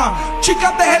dagadicta.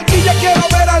 Chicas de Jerquilla, quiero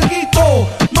ver alguito.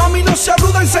 Mami, no se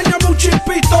arruda, enséñame un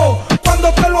chispito.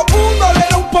 Cuando te lo hundo, le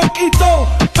da un poquito,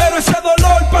 pero ese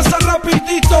dolor pasa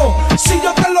rapidito. Si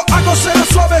yo te lo hago, será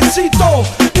suavecito.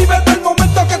 Vívete el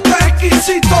momento que estás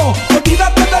exquisito.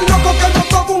 Olvídate del loco que no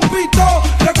toca un pito.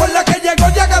 Recuerda que llegó,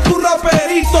 llega tu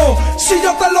raperito. Si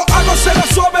yo te lo hago, será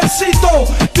suavecito.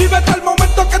 Vívete el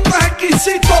momento que estás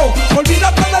exquisito.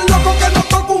 Olvídate del loco que no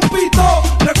toca un pito.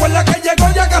 Recuerda que llegó,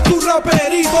 llega tu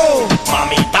raperito.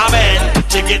 Mamita, ven,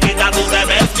 chiquitita, tú te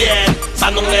ves bien.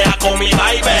 Sandunguea con mi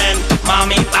vaivén.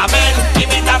 Mamita, ven,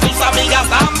 invita a tus amigas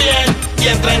también. Y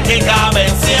entre en que caben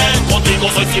 100. Contigo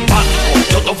soy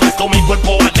simpático, yo te ofrezco mi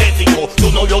cuerpo atlético.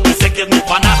 Tu novio dice que es muy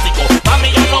fanático.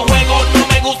 Mami, yo no juego, no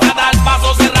me gusta dar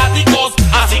pasos erráticos.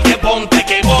 Así que ponte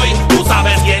que voy, tú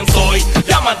sabes quién soy.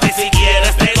 Llámate si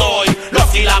quieres, te doy. Los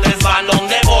sílabes van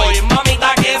donde voy.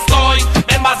 Mamita, que estoy,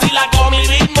 ven, vacila con mi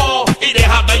ritmo. Y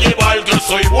déjate llevar que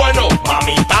soy bueno.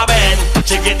 Mamita, ven,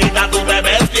 chiquitita, tú te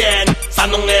ves bien.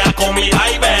 Sandunguea con mi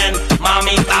vaivén.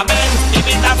 Mamita, ven,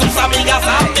 invita a tus amigas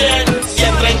también. Y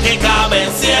entre en que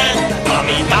caben 100.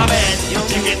 Mamita, ven,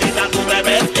 chiquitita, tú te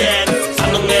ves bien.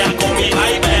 Sandunguea con mi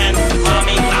vaivén.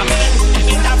 Mamita, ven,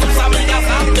 invita a tus amigas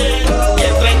también. Y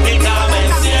entre en que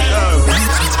caben 100.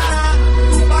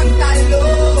 Tu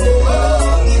pantalón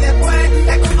y después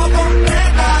te como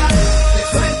completa. Te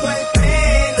suelto el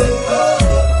pelo,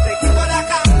 te quito la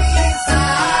camisa.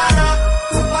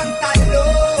 Tu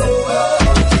pantalón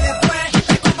y después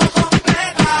te como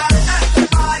completa. Este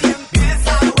party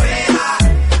empieza a juega.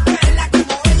 Verla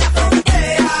como ella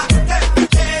frontea, te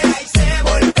pichea y se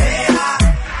voltea.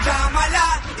 Llámala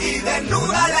y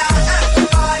desnúdala. Este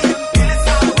party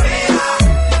empieza a juega.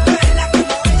 Verla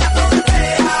como ella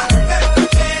frontea, te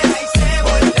pichea y se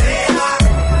voltea.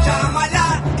 Llámala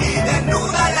y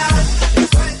desnúdala. Te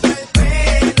suelto el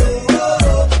pelo,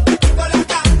 te quito la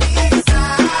camisa.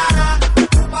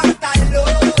 Tu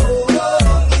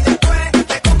pantalón y después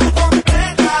te como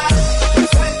completa. Te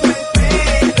suelto el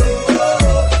pelo,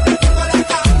 te quito la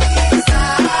camisa.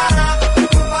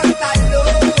 Tu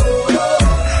pantalón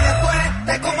y después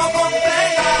te como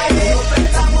completa. No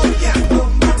perdamos tiempo,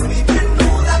 mami,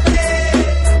 desnúdate.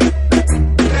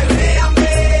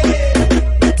 Perréame,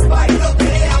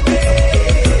 bailotéame.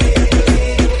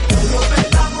 No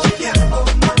perdamos tiempo,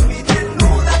 mami,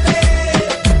 desnúdate.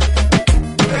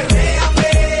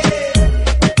 Perréame,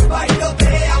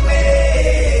 bailotéame.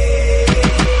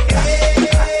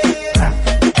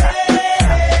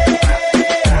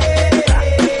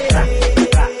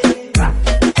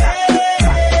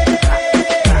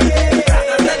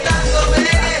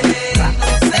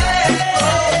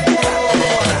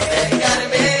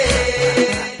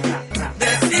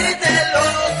 Decirte lo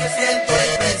que siento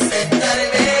y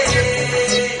presentarme,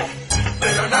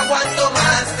 pero no aguanto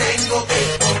más, tengo que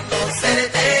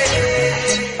conocerte.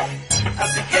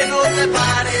 Así que no te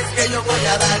pares, que yo voy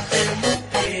a darte el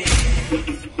muque.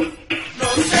 No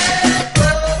sé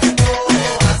cómo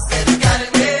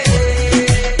acercarme,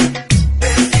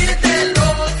 decirte lo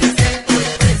que siento y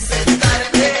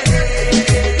presentarme,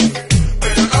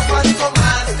 pero no aguanto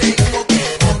más, tengo que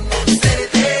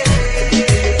conocerte.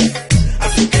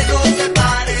 Así que no te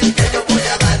pares, que yo voy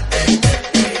a darte el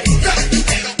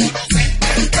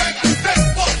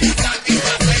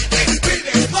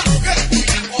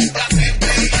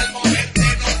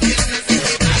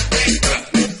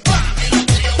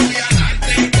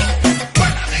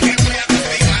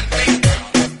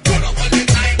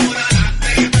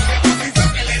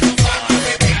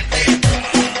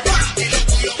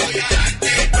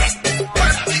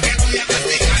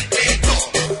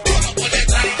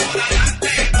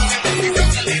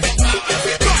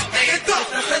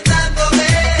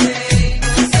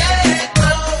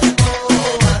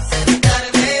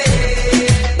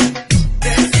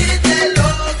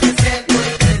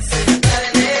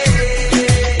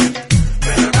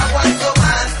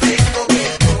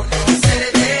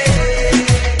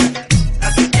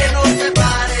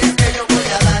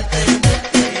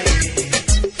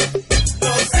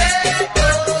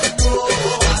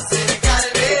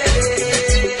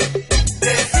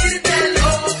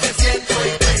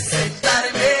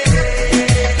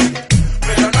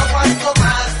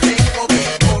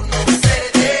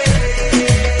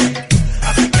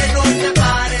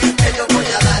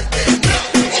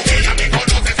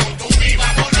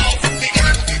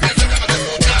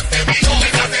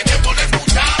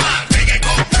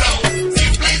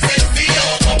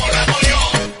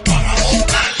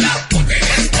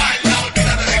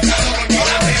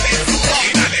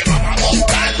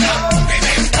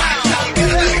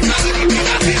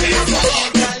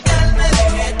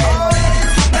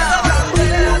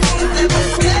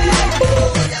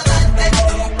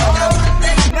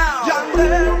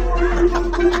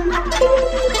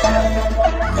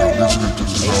Tu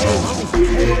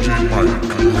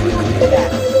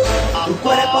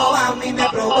cuerpo a mí me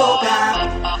provoca,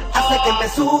 hace que me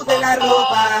sude la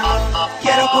ropa.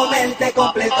 Quiero comerte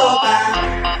completota,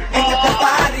 en este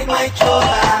party no hay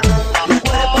chota. Tu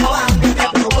cuerpo a mí me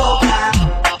provoca,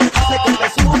 hace que me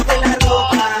sude la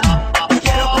ropa.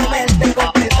 Quiero comerte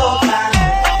completota,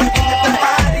 en este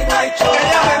party no hay chota.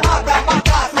 Ella me mata,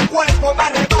 mata, su cuerpo me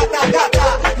arrebata, gata.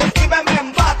 Me esquive, me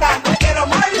embata, no quiero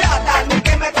más lata, ni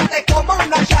que me trate como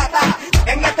una chata.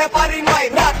 En este party no hay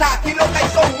rata, aquí lo que hay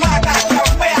son matas,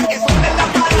 champeas que son de la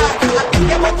mala. A ti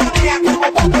que me ponía como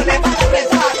poco le va a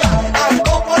resaca.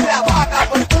 Ando por la vaca,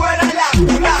 por fuera la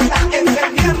culata,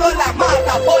 encendiendo la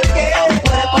mata, porque el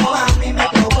cuerpo a mí me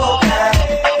provoca,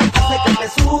 hace que me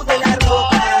sude la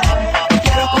ropa.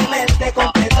 Quiero comerte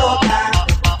completota,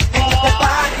 en este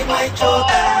party no hay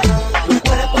chota. Tu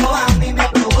cuerpo a mí me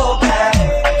provoca,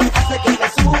 hace que me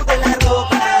sude la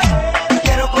ropa.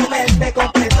 Quiero comerte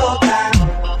completota,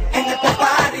 en este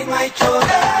party no hay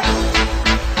chota.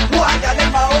 Guáyale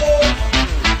Mao,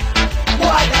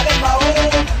 guáyale Mao,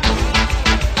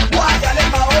 guáyale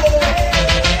Mao.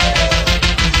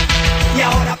 Y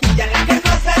ahora píllala que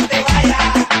no se te vaya,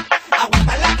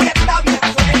 aguántala que está bien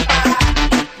suelta.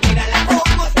 Mírala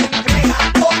cómo se entrega,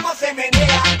 cómo se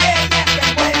menea, ella se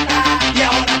envuelta. Y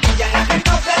ahora píllala que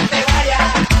no se te vaya,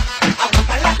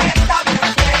 aguántala que está bien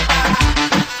suelta.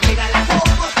 Mírala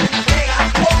cómo se entrega,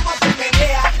 cómo se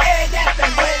menea, ella se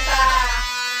envuelta.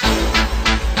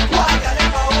 Guáyale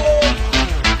Mao,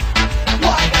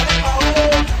 guáyale Mao,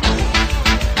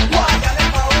 guáyale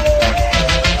Mao,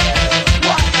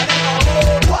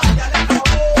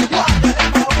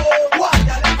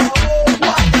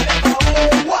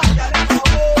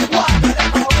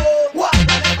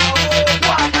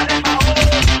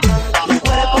 tu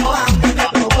cuerpo a mí me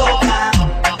provoca,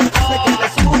 hace que me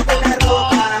sude la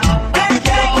ropa.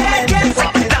 Quiero comerte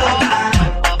completota,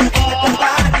 en este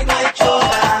party no hay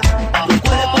chota. Tu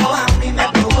cuerpo a mí me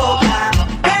provoca,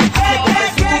 hace que me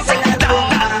sude la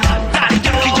ropa.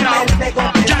 Quiero comerte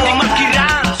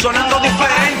completota, sonando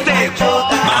diferente.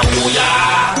 Maulla,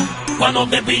 cuando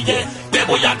te pille, te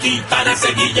voy a quitar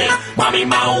ese guille. Mami,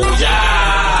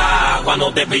 maulla,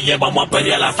 cuando te pille, vamos a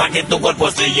pelear hasta que tu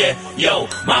cuerpo sigue. Yo,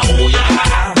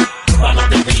 maulla, cuando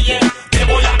te pille, te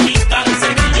voy a quitar ese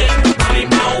guille. Mami,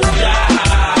 maulla,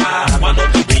 cuando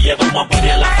te pille, vamos a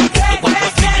pelear hasta que tu cuerpo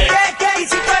sigue. Y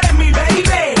si tú eres mi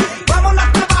baby, vámonos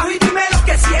para abajo y dime lo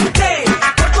que sientes.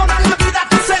 Por toda la vida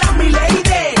tú serás mi lady.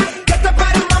 Que te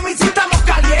espero, mami, si estamos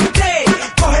calientes.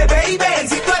 Coge, baby,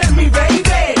 si tú eres mi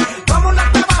baby, vámonos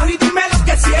para abajo y dime lo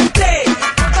que sientes.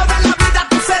 Por toda la vida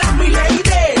tú serás mi lady.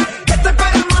 Que te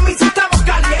espero, mami, si estamos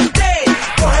calientes.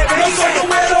 Coge, baby. No soy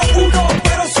número uno,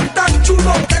 pero soy tan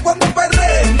chulo que cuando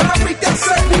perree, mami, te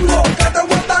aseguro que te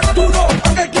voy a dar duro,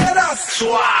 aunque quieras.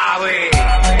 Suave.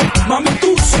 Mami,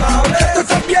 tú sabes que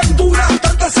estás bien dura,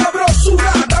 tanta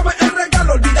sabrosura. Dame el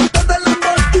regalo, olvídate de la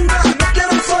envoltura. No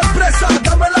quiero sorpresa,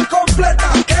 dámela completa.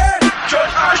 ¿Qué?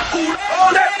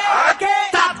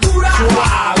 Está dura,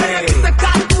 suave.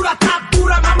 Está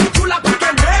dura, mami chula, porque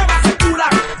mueva cintura.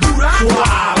 Dura,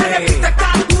 suave. Está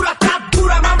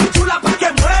dura, mami chula, porque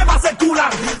mueva cintura.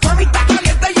 Mami está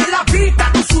caliente y en la pista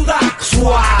tú sudas.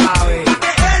 Suave.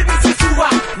 Que Elvis se suba.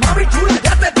 Mami chula,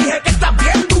 ya te dije que estás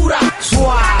bien dura.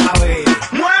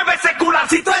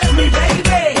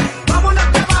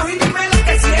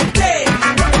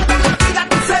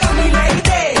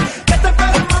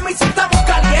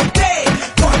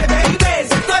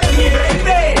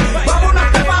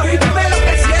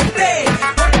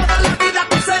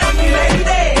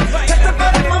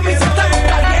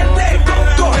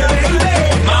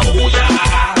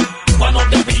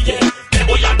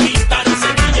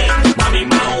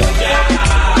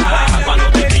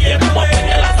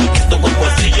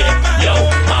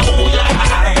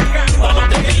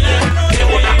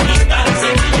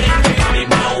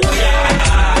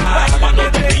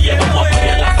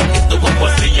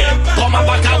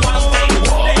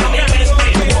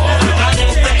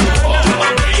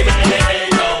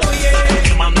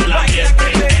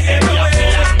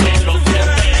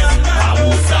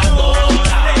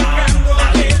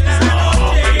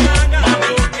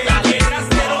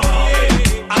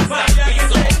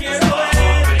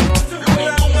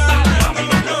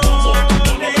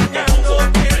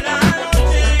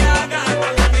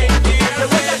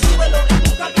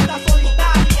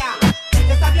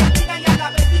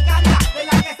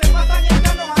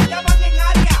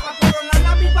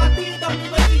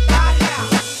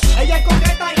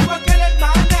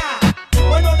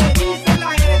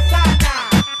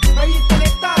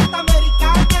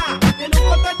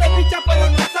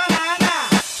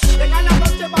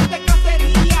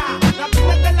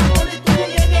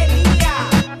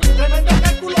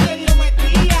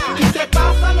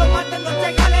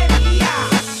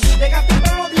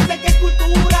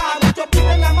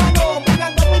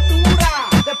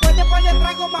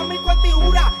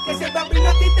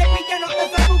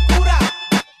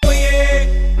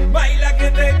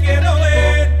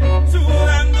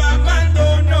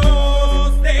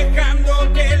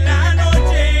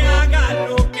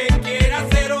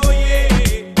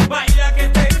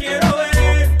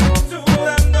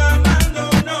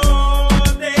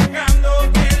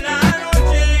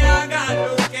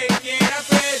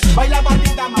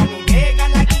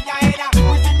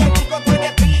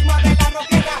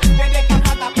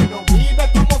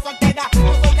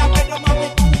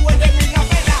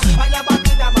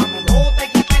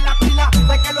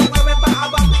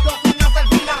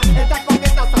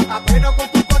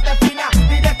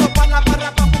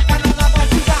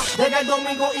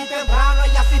 temprano,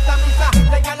 ella asiste a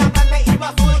misa, de que a la tarde iba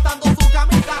a su